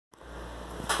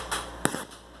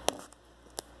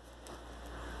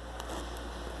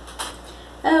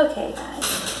Okay guys,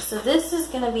 so this is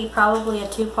going to be probably a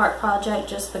two-part project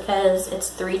just because it's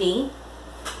 3D.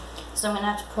 So I'm going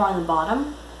to have to pour on the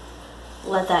bottom,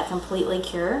 let that completely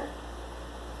cure,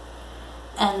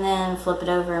 and then flip it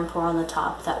over and pour on the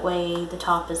top. That way the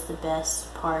top is the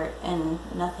best part and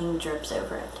nothing drips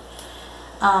over it.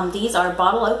 These are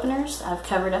bottle openers. I've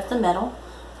covered up the metal.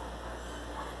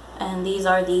 And these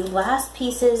are the last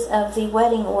pieces of the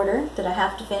wedding order that I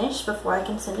have to finish before I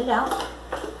can send it out.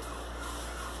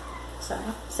 Sorry,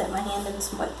 set my hand in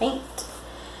some wet paint.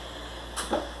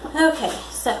 Okay,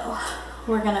 so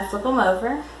we're going to flip them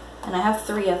over, and I have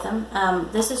 3 of them.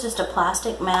 This is just a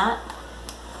plastic mat.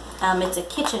 It's a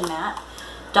kitchen mat.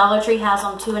 Dollar Tree has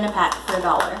them 2 in a pack for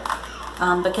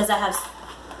 $1. Because I have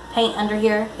paint under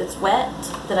here that's wet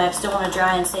that I still want to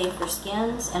dry and save for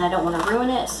skins, and I don't want to ruin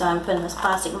it, so I'm putting this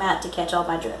plastic mat to catch all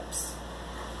my drips.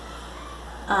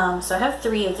 So I have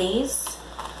 3 of these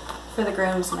for the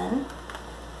groomsmen.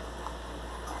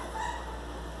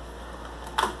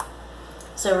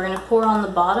 So we're going to pour on the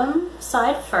bottom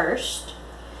side first,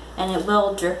 and it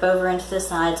will drip over into the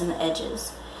sides and the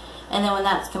edges. And then when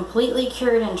that's completely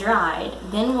cured and dried,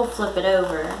 then we'll flip it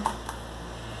over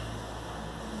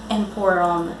and pour it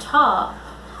on the top.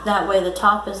 That way the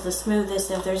top is the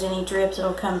smoothest. If there's any drips,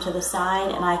 it'll come to the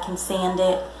side and I can sand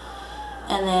it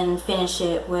and then finish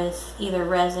it with either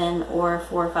resin or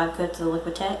 4 or 5 coats of the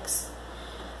Liquitex.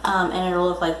 And it'll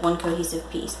look like one cohesive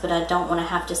piece, but I don't want to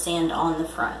have to sand on the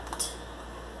front.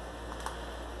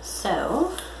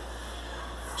 So,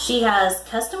 she has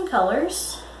custom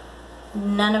colors.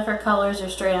 None of her colors are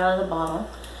straight out of the bottle.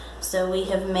 So we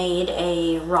have made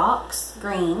a rocks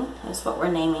green, is what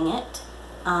we're naming it,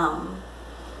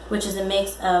 which is a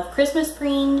mix of Christmas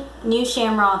green, new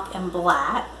shamrock, and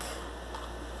black.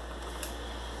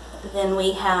 Then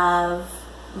we have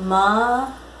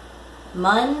mun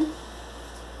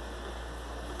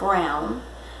brown,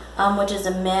 which is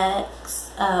a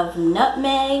mix of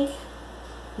nutmeg,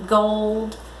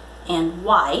 gold, and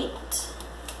white.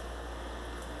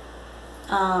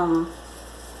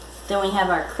 Then we have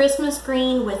our Christmas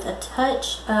green with a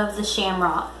touch of the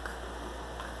shamrock,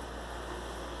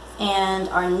 and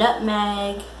our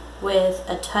nutmeg with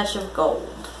a touch of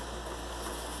gold.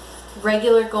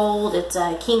 Regular gold, it's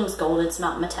King's gold, it's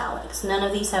not metallics. None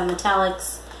of these have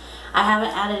metallics. I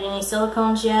haven't added any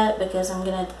silicones yet because I'm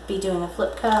going to be doing a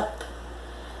flip cup,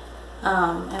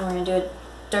 and we're going to do a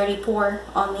dirty pour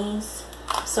on these.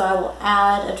 So I will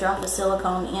add a drop of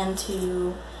silicone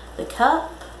into the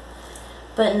cup,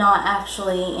 but not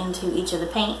actually into each of the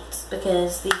paints,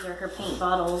 because these are her paint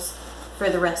bottles for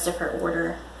the rest of her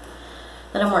order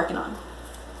that I'm working on.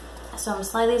 So I'm going to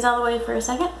slide these out of the way for a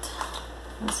second.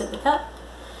 I'm going to sip the cup,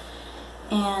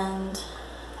 and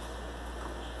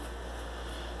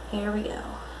here we go.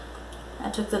 I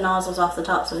took the nozzles off the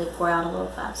top so they pour out a little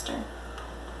faster.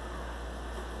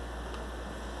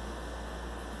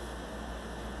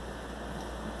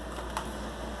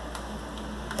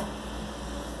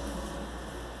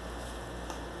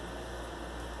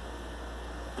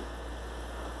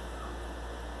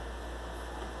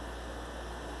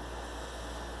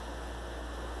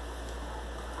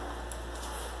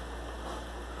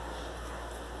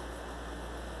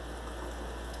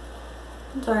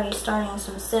 It's already starting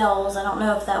some cells. I don't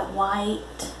know if that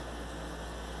white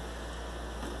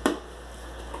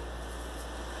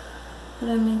that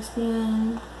I mixed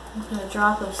in. I'm put a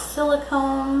drop of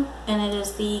silicone, and it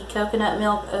is the Coconut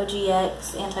Milk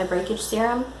OGX Anti-Breakage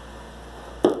Serum.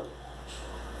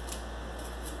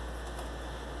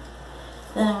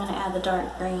 Then I'm going to add the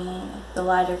dark green, the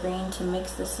lighter green, to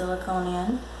mix the silicone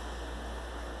in.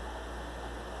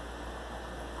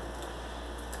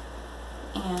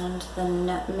 And the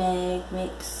nutmeg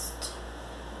mixed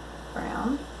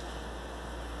brown.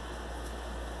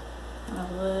 And a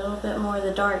little bit more of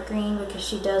the dark green because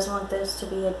she does want this to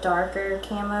be a darker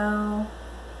camo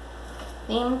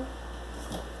theme.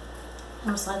 I'm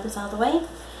going to slide this out of the way.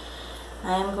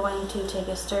 I am going to take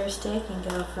a stir stick and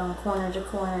go from corner to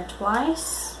corner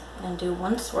twice and do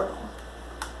one swirl.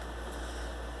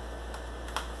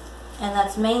 And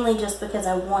that's mainly just because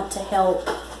I want to help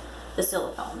the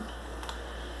silicone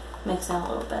mix out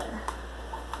a little better.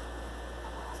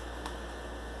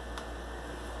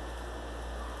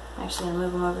 I'm actually going to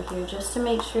move them over here just to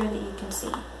make sure that you can see.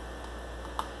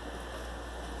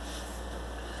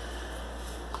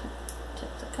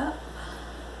 Tip the cup.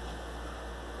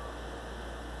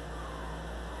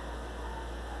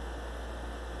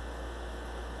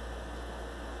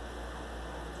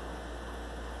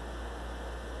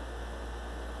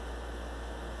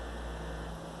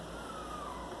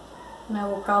 And I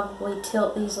will probably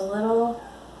tilt these a little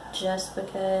just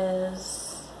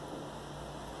because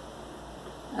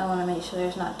I want to make sure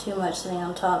there's not too much sitting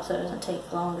on top so it doesn't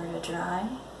take longer to dry.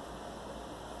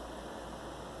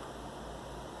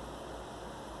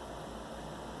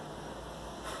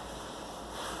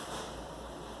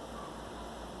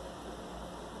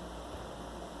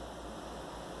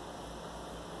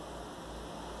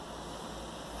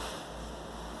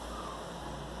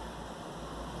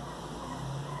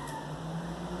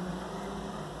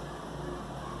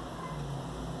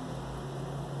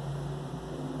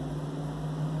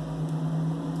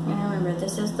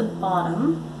 This is the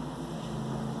bottom.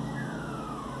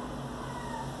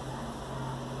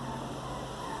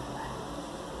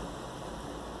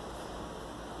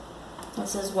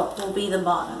 This is what will be the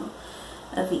bottom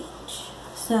of each.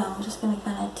 So I'm just going to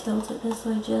kind of tilt it this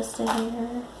way just a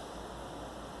hair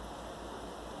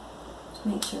to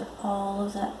make sure all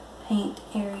of that paint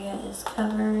area is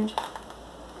covered.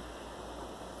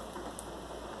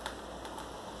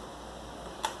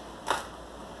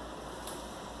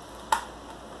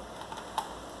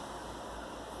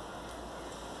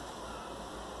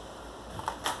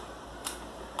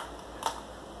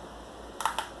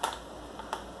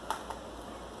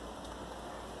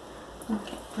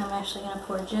 Okay, I'm actually going to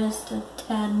pour just a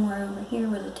tad more over here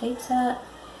where the tape's at,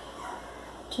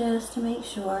 just to make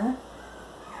sure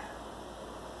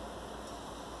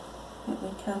that we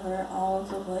cover all of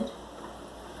the wood.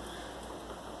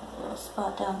 A little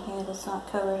spot down here that's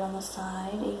not covered on the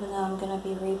side, even though I'm going to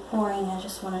be re-pouring, I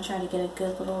just want to try to get a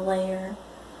good little layer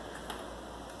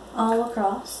all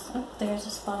across. Oh, there's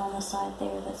a spot on the side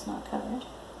there that's not covered.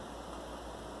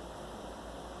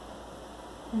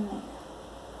 And there.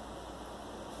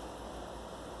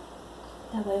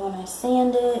 That way when I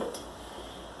sand it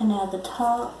and add the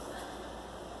top,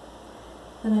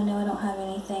 then I know I don't have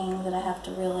anything that I have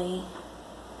to really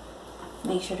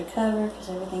make sure to cover because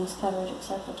everything's covered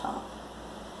except the top.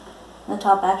 The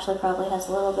top actually probably has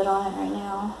a little bit on it right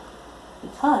now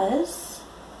because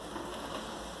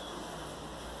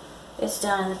it's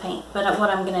down in the paint. But what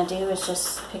I'm going to do is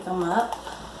just pick them up.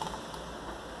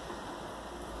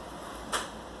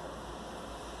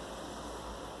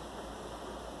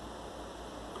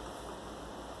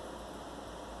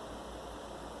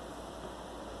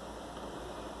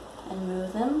 And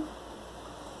move them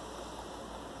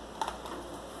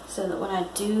so that when I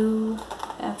do,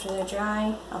 after they're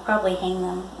dry, I'll probably hang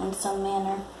them in some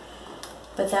manner,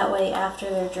 but that way after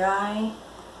they're dry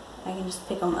I can just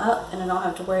pick them up and I don't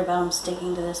have to worry about them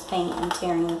sticking to this paint and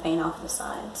tearing the paint off the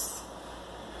sides.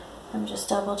 I'm just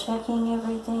double checking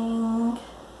everything.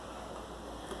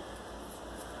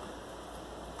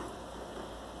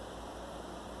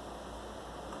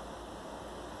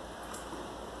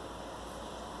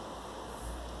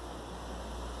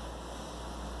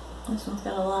 This one's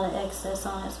got a lot of excess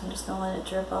on it, so I'm just going to let it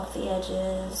drip off the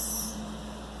edges.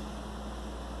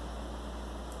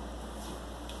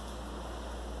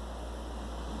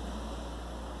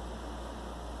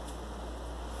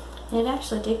 It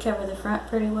actually did cover the front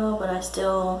pretty well, but I'm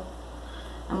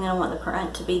going to want the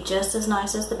front to be just as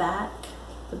nice as the back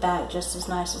just as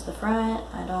nice as the front.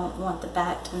 I don't want the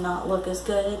back to not look as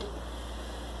good.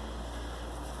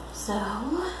 So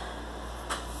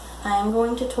I'm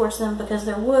going to torch them because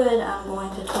they're wood. I'm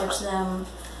going to torch them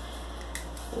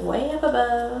way up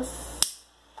above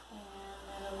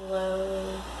and at a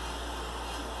low,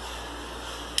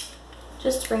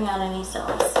 just to bring out any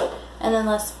cells. And then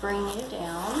let's bring it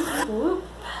down. Whoop.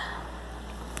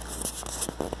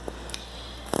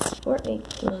 For a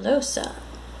close-up.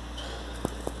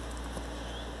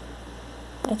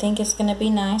 I think it's going to be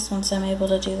nice once I'm able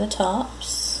to do the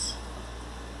tops.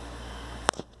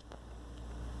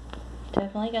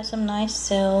 Definitely got some nice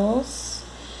cells.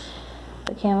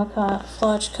 The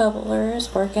camouflage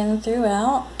couplers working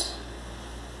throughout.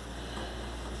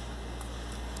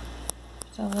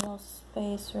 There's a little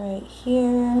space right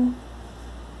here.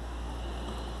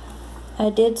 I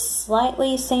did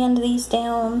slightly sand these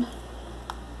down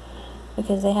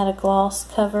because they had a gloss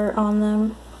cover on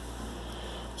them.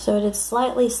 So I did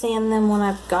slightly sand them when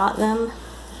I got them.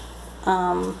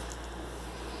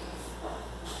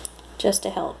 Just to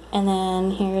help. And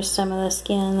then here's some of the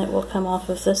skin that will come off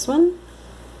of this one,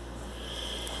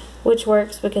 which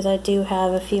works because I do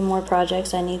have a few more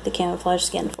projects I need the camouflage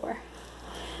skin for.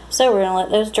 So we're going to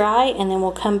let those dry, and then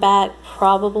we'll come back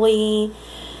probably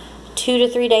 2 to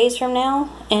 3 days from now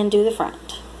and do the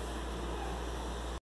front.